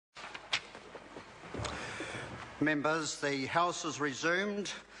Members, the House is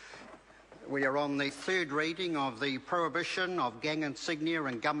resumed. We are on the third reading of the Prohibition of Gang Insignia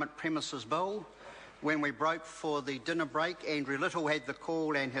and Government Premises Bill. When we broke for the dinner break, Andrew Little had the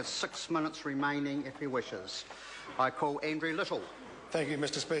call and has 6 minutes remaining if he wishes. I call Andrew Little. Thank you,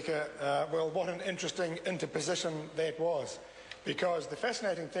 Mr. Speaker. Well, what an interesting interposition that was, because the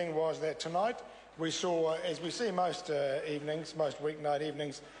fascinating thing was that tonight we saw, as we see most evenings, most weeknight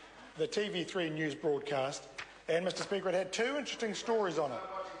evenings, the TV3 news broadcast, and Mr. Speaker, it had two interesting stories on it.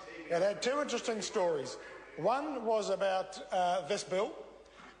 It had two interesting stories. One was about this bill,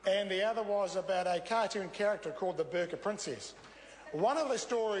 and the other was about a cartoon character called the Burqa Princess. One of the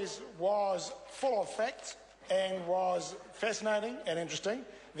stories was full of facts and was fascinating and interesting.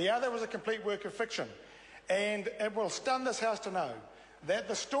 The other was a complete work of fiction. And it will stun this House to know that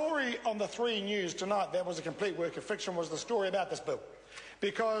the story on the 3 News tonight that was a complete work of fiction was the story about this bill.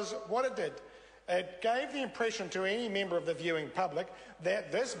 Because what it did, it gave the impression to any member of the viewing public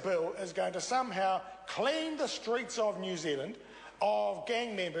that this bill is going to somehow clean the streets of New Zealand of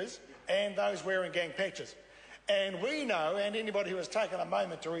gang members and those wearing gang patches. And we know, and anybody who has taken a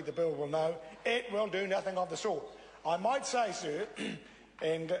moment to read the bill will know, it will do nothing of the sort. I might say, sir,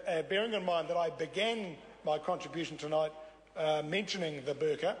 and bearing in mind that I began my contribution tonight mentioning the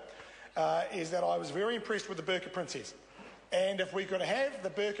burqa, is that I was very impressed with the Burqa Princess. And if we could have the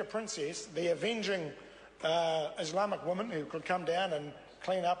Burqa Princess, the avenging Islamic woman who could come down and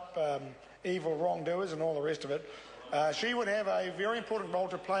clean up evil wrongdoers and all the rest of it, she would have a very important role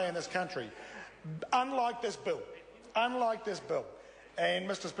to play in this country. Unlike this bill. And,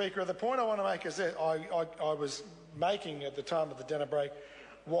 Mr. Speaker, the point I want to make is that I was making at the time of the dinner break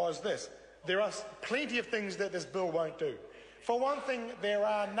was this. There are plenty of things that this bill won't do. For one thing, there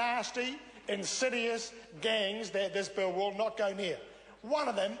are nasty, insidious gangs that this bill will not go near. One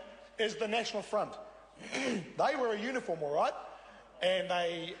of them is the National Front. They wear a uniform, all right, and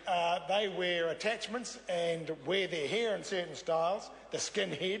they wear attachments and wear their hair in certain styles, the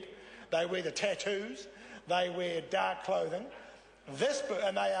skinhead, they wear the tattoos, they wear dark clothing.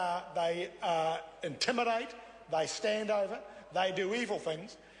 And they intimidate, they stand over, they do evil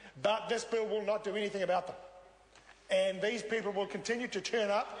things, but this bill will not do anything about them. And these people will continue to turn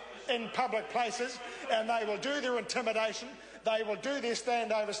up in public places and they will do their intimidation, they will do their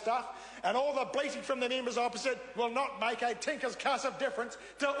standover stuff, and all the bleating from the members opposite will not make a tinker's cuss of difference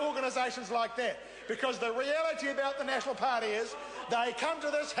to organisations like that. Because the reality about the National Party is they come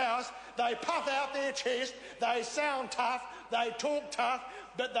to this House, they puff out their chest, they sound tough, they talk tough,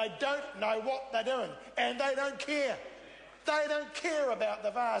 but they don't know what they're doing, and they don't care. They don't care about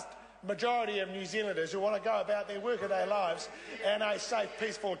the vast majority of New Zealanders who want to go about their workaday lives in a safe,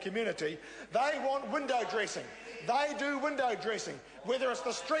 peaceful community. They want window dressing. They do window dressing. Whether it's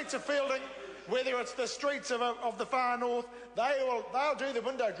the streets of Fielding, whether it's the streets of the far north, they'll do the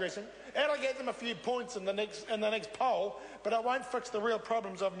window dressing. It'll get them a few points in the next poll, but it won't fix the real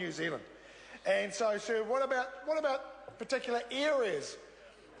problems of New Zealand. And so, sir, what about particular areas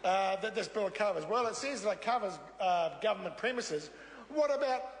that this bill covers? Well, it says that it covers government premises. What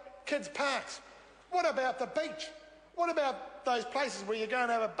about kids' parks? What about the beach? What about those places where you go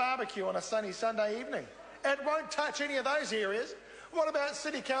and have a barbecue on a sunny Sunday evening? It won't touch any of those areas. What about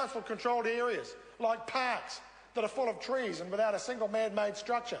city council controlled areas like parks that are full of trees and without a single man-made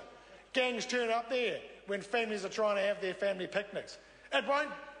structure? Gangs turn up there when families are trying to have their family picnics. It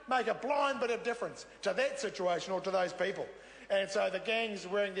won't make a blind bit of difference to that situation or to those people. And so the gangs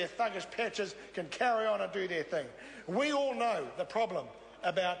wearing their thuggish patches can carry on and do their thing. We all know the problem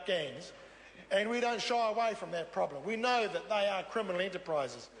about gangs, and we don't shy away from that problem. We know that they are criminal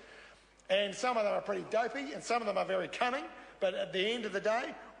enterprises, and some of them are pretty dopey and some of them are very cunning, but at the end of the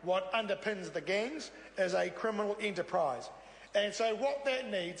day, what underpins the gangs is a criminal enterprise. And so what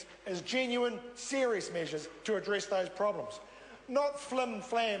that needs is genuine, serious measures to address those problems. Not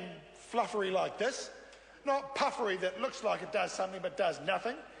flim-flam fluffery like this, not puffery that looks like it does something but does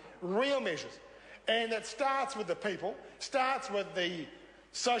nothing. Real measures. And it starts with the people, starts with the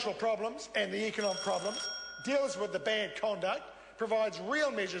social problems and the economic problems, deals with the bad conduct, provides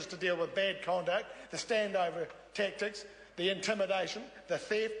real measures to deal with bad conduct, the standover tactics, the intimidation, the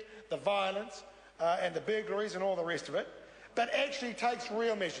theft, the violence, and the burglaries and all the rest of it, but actually takes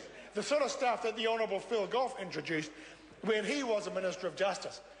real measures. The sort of stuff that the Honourable Phil Goff introduced when he was a Minister of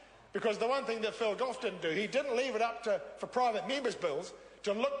Justice. Because the one thing that Phil Goff didn't do, he didn't leave it up for private members' bills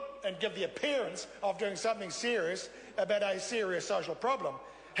to look and give the appearance of doing something serious about a serious social problem.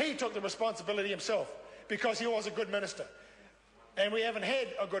 He took the responsibility himself because he was a good minister. And we haven't had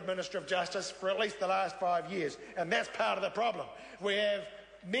a good Minister of Justice for at least the last 5 years, and that's part of the problem. We have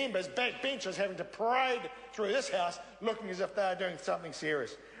members, backbenchers, having to parade through this House looking as if they're doing something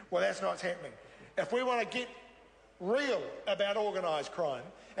serious. Well, that's not what's happening. If we want to get real about organised crime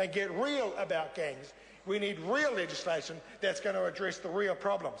and get real about gangs, we need real legislation that's going to address the real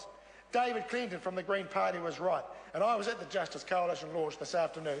problems. David Clinton from the Green Party was right, and I was at the Justice Coalition launch this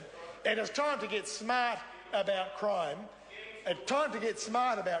afternoon, and it's time to get smart about crime. It's time to get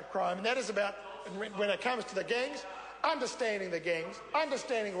smart about crime, and that is about, when it comes to the gangs, understanding the gangs,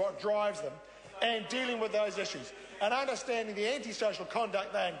 understanding what drives them, and dealing with those issues, and understanding the antisocial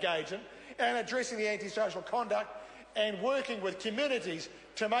conduct they engage in, and addressing the antisocial conduct and working with communities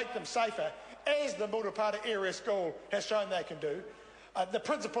to make them safer, as the Murupara Area School has shown they can do. The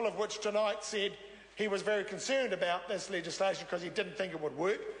principal of which tonight said he was very concerned about this legislation because he didn't think it would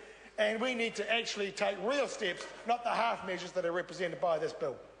work. And we need to actually take real steps, not the half measures that are represented by this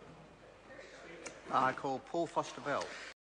bill. I call Paul Foster Bell.